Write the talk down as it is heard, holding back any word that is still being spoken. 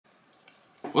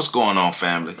What's going on,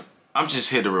 family? I'm just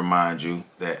here to remind you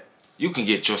that you can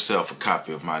get yourself a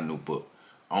copy of my new book,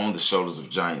 On the Shoulders of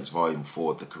Giants, Volume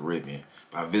 4 of the Caribbean,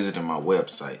 by visiting my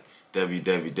website,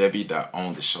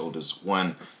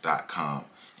 www.ontheshoulders1.com,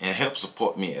 and help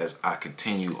support me as I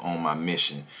continue on my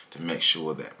mission to make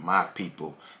sure that my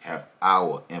people have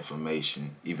our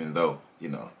information, even though,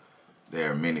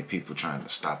 there are many people trying to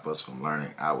stop us from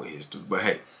learning our history. But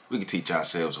hey, we can teach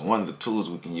ourselves, and one of the tools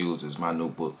we can use is my new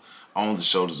book, On the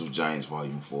Shoulders of Giants,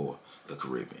 Volume 4, The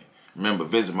Caribbean. Remember,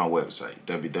 visit my website,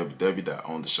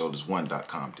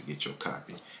 www.ontheshoulders1.com, to get your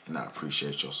copy, and I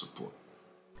appreciate your support.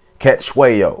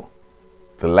 Cetshwayo,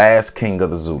 the last king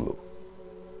of the Zulu.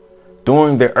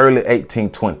 During the early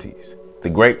 1820s, the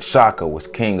great Shaka was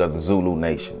king of the Zulu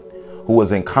Nation, who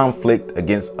was in conflict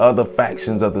against other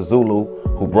factions of the Zulu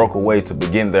who broke away to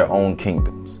begin their own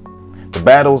kingdoms. The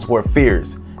battles were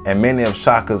fierce, and many of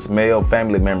Shaka's male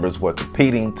family members were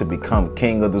competing to become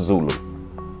king of the Zulu.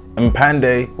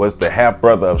 Mpande was the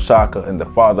half-brother of Shaka and the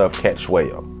father of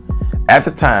Cetshwayo. At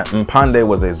the time, Mpande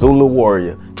was a Zulu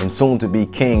warrior and soon to be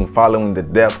king following the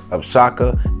deaths of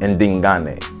Shaka and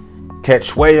Dingane.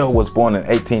 Cetshwayo was born in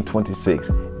 1826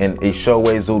 in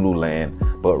Eshowe, Zululand,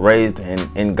 but raised in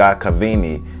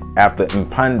Engakavini after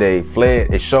Mpande fled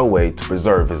Eshowe to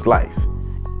preserve his life.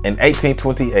 In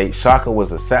 1828, Shaka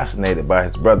was assassinated by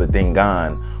his brother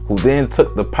Dingaan, who then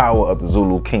took the power of the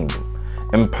Zulu Kingdom.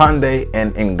 Mpande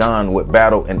and Dingaan would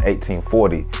battle in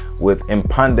 1840, with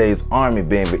Mpande's army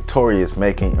being victorious,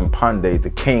 making Mpande the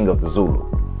king of the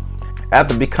Zulu.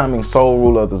 After becoming sole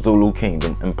ruler of the Zulu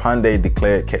Kingdom, Mpande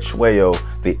declared Cetshwayo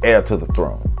the heir to the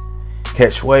throne.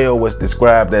 Cetshwayo was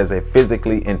described as a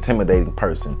physically intimidating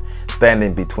person,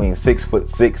 standing between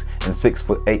 6'6" and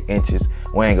 6'8",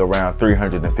 weighing around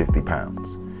 350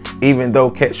 pounds. Even though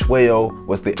Cetshwayo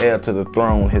was the heir to the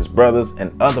throne, his brothers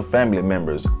and other family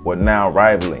members were now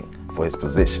rivaling for his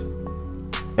position.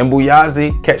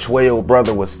 Mbuyazi, Cetshwayo's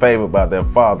brother, was favored by their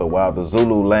father while the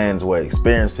Zulu lands were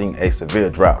experiencing a severe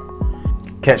drought.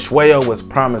 Cetshwayo was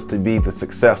promised to be the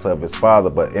successor of his father,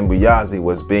 but Mbuyazi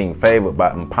was being favored by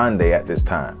Mpande at this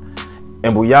time.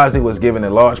 Mbuyazi was given a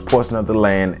large portion of the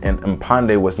land, and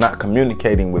Mpande was not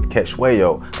communicating with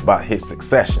Cetshwayo about his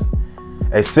succession.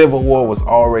 A civil war was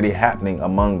already happening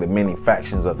among the many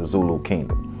factions of the Zulu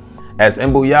Kingdom. As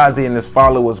Mbuyazi and his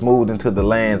followers moved into the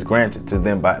lands granted to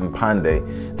them by Mpande,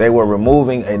 they were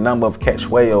removing a number of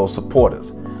Cetshwayo's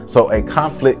supporters, so a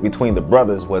conflict between the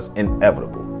brothers was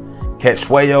inevitable.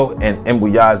 Cetshwayo and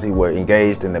Mbuyazi were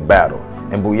engaged in a battle,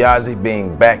 Mbuyazi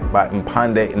being backed by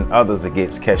Mpande and others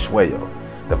against Cetshwayo.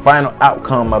 The final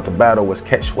outcome of the battle was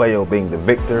Cetshwayo being the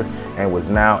victor and was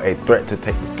now a threat to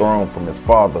take the throne from his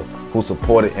father, who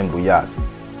supported Mbuyazi.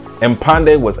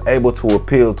 Mpande was able to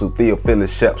appeal to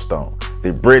Theophilus Shepstone,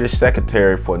 the British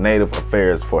Secretary for Native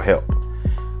Affairs, for help.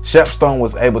 Shepstone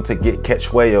was able to get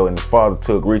Cetshwayo and his father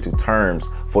to agree to terms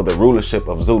for the rulership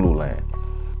of Zululand.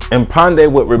 Mpande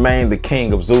would remain the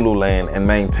king of Zululand and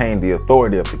maintain the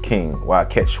authority of the king, while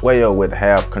Cetshwayo would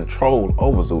have control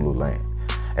over Zululand.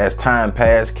 As time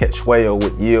passed, Cetshwayo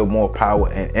would yield more power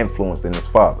and influence than his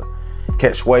father.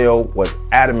 Cetshwayo was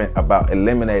adamant about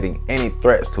eliminating any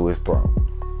threats to his throne.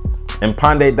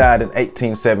 Mpande died in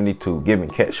 1872, giving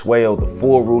Cetshwayo the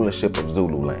full rulership of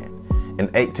Zululand. In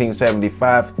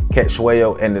 1875,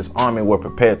 Cetshwayo and his army were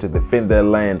prepared to defend their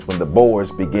lands when the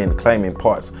Boers began claiming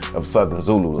parts of southern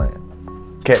Zululand.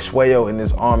 Cetshwayo and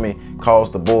his army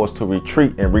caused the Boers to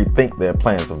retreat and rethink their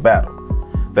plans of battle.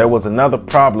 There was another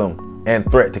problem and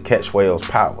threat to Cetshwayo's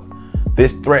power.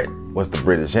 This threat was the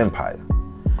British Empire.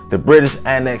 The British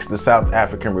annexed the South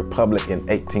African Republic in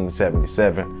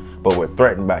 1877, but were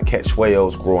threatened by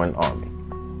Cetshwayo's growing army.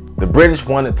 The British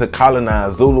wanted to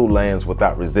colonize Zulu lands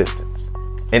without resistance.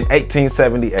 In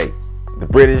 1878, the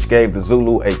British gave the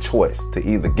Zulu a choice to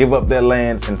either give up their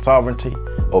lands and sovereignty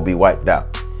or be wiped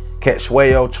out.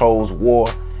 Cetshwayo chose war,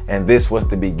 and this was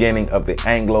the beginning of the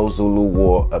Anglo-Zulu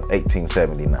War of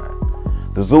 1879.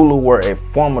 The Zulu were a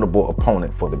formidable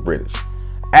opponent for the British.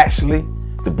 Actually,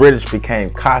 the British became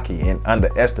cocky and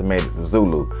underestimated the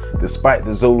Zulu, despite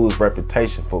the Zulus'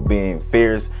 reputation for being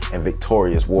fierce and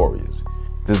victorious warriors.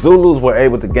 The Zulus were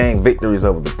able to gain victories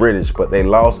over the British, but they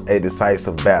lost a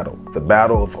decisive battle, the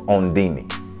Battle of Ondini.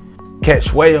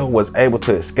 Cetshwayo was able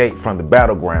to escape from the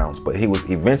battlegrounds, but he was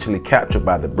eventually captured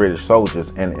by the British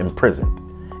soldiers and imprisoned.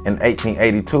 In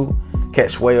 1882,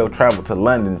 Cetshwayo traveled to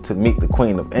London to meet the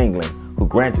Queen of England, who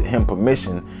granted him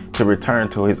permission to return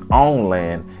to his own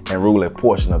land and rule a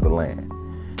portion of the land.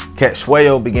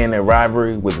 Cetshwayo began a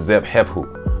rivalry with Zeb Hephu,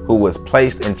 who was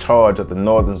placed in charge of the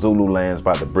northern Zulu lands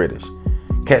by the British.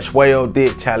 Cetshwayo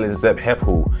did challenge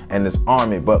Zephepu and his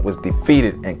army, but was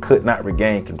defeated and could not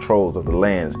regain control of the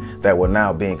lands that were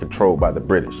now being controlled by the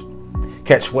British.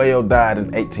 Cetshwayo died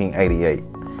in 1888.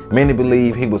 Many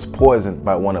believe he was poisoned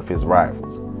by one of his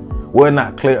rivals. We're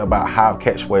not clear about how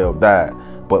Cetshwayo died,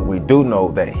 but we do know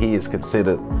that he is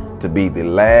considered to be the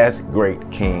last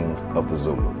great king of the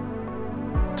Zulu.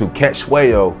 To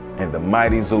Cetshwayo and the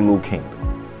mighty Zulu Kingdom,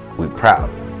 we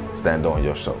proudly stand on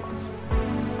your shoulders.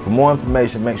 For more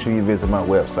information, make sure you visit my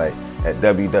website at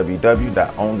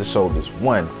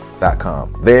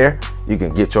www.ontheshoulders1.com. There, you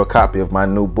can get your copy of my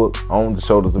new book, On the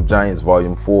Shoulders of Giants,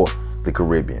 Volume 4, The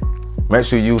Caribbean. Make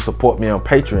sure you support me on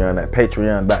Patreon at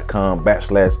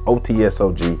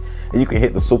patreon.com/OTSOG, and you can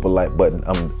hit the super like button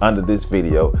under this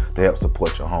video to help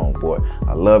support your homeboy.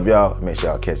 I love y'all. Make sure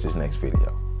y'all catch this next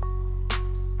video.